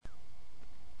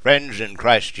Friends in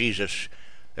Christ Jesus,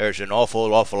 there's an awful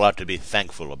lot to be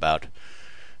thankful about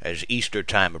as Easter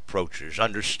time approaches.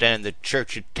 Understand that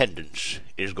church attendance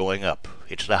is going up.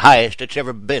 It's the highest it's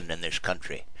ever been in this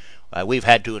country. We've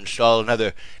had to install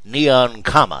another neon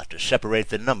comma to separate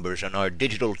the numbers on our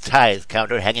digital tithe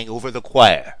counter hanging over the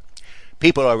choir.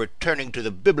 People are returning to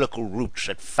the biblical roots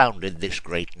that founded this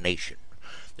great nation.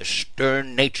 The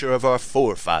stern nature of our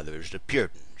forefathers, the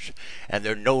Puritans, and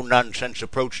their no-nonsense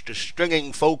approach to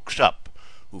stringing folks up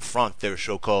who flaunt their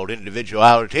so-called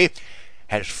individuality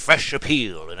has fresh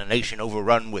appeal in a nation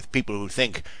overrun with people who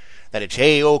think that it's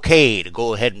A-OK to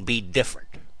go ahead and be different.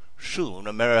 Soon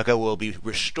America will be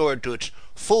restored to its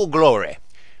full glory.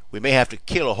 We may have to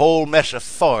kill a whole mess of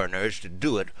foreigners to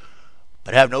do it,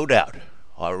 but have no doubt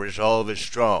our resolve is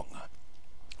strong.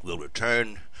 We'll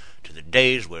return to the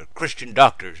days where Christian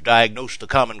doctors diagnosed the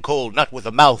common cold not with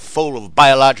a mouth full of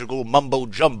biological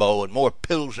mumbo-jumbo and more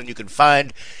pills than you can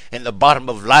find in the bottom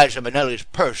of Liza Minnelli's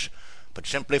purse, but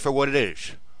simply for what it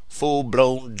is,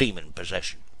 full-blown demon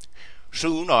possession.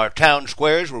 Soon our town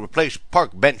squares will replace park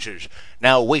benches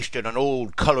now wasted on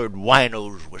old colored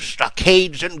winos with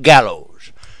stockades and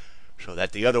gallows, so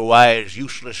that the otherwise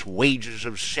useless wages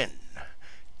of sin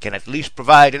can at least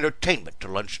provide entertainment to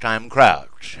lunchtime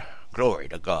crowds. Glory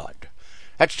to God.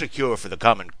 That's the cure for the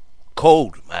common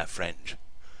cold, my friends.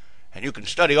 And you can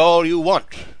study all you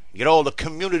want, get all the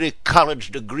community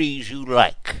college degrees you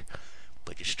like,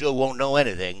 but you still won't know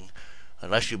anything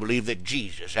unless you believe that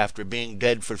Jesus, after being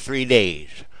dead for 3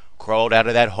 days, crawled out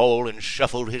of that hole and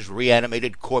shuffled his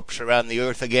reanimated corpse around the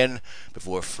earth again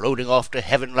before floating off to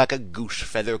heaven like a goose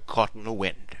feather caught in the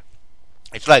wind.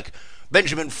 It's like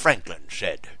Benjamin Franklin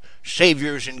said,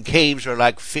 saviors in caves are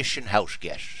like fish in house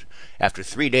guests. After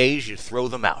 3 days, you throw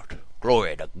them out.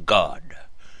 Glory to God.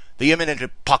 The imminent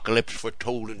apocalypse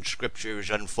foretold in Scripture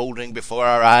is unfolding before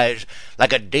our eyes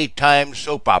like a daytime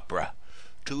soap opera,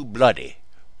 too bloody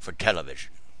for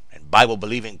television. And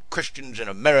Bible-believing Christians and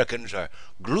Americans are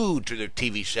glued to their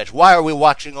TV sets. Why are we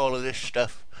watching all of this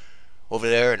stuff over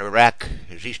there in Iraq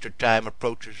as Easter time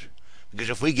approaches?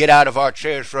 Because if we get out of our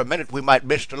chairs for a minute, we might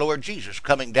miss the Lord Jesus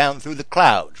coming down through the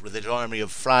clouds with his army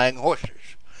of flying horses.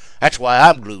 That's why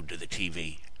I'm glued to the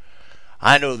TV.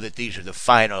 I know that these are the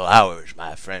final hours,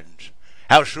 my friends.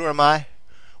 How sure am I?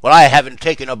 Well, I haven't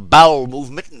taken a bowel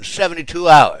movement in 72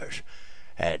 hours.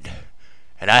 And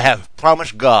I have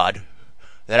promised God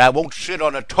that I won't sit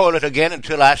on a toilet again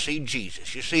until I see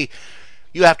Jesus. You see,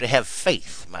 you have to have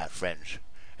faith, my friends.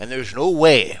 And there's no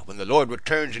way, when the Lord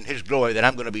returns in his glory, that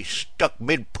I'm going to be stuck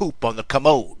mid-poop on the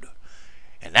commode.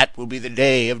 And that will be the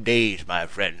day of days, my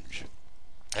friends.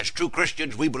 As true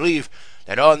Christians, we believe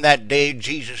that on that day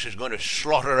Jesus is going to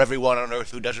slaughter everyone on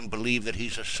earth who doesn't believe that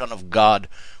he's the Son of God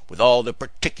with all the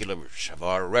particulars of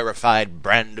our rarefied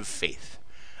brand of faith.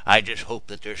 I just hope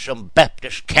that there's some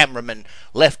Baptist cameraman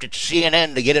left at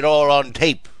CNN to get it all on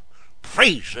tape.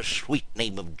 Praise the sweet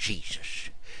name of Jesus.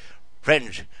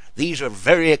 Friends, these are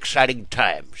very exciting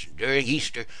times. During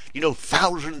Easter,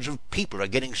 thousands of people are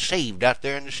getting saved out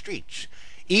there in the streets.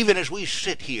 Even as we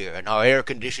sit here in our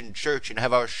air-conditioned church and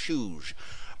have our shoes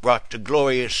brought to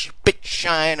glorious spit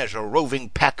shine as a roving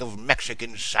pack of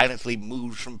Mexicans silently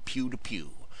moves from pew to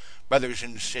pew. Brothers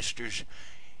and sisters,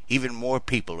 even more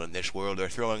people in this world are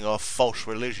throwing off false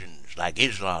religions like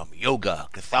Islam, yoga,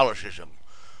 Catholicism,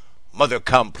 mother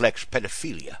complex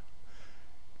pedophilia,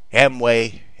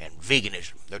 Amway, and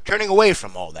veganism. They're turning away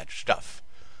from all that stuff.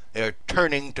 They're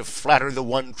turning to flatter the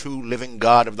one true living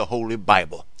God of the Holy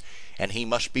Bible, and he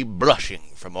must be blushing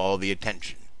from all the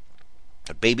attention.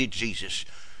 The baby Jesus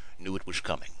knew it was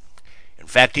coming. In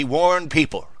fact, he warned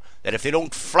people that if they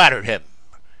don't flatter him,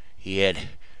 he had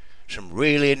some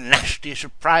really nasty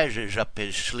surprises up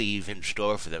his sleeve in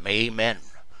store for them. Amen.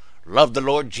 Love the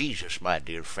Lord Jesus, my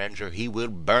dear friends, or he will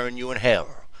burn you in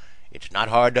hell. It's not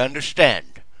hard to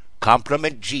understand.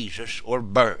 Compliment Jesus or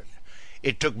burn.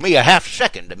 It took me a half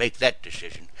second to make that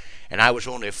decision, and I was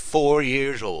only 4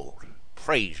 years old.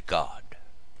 Praise God.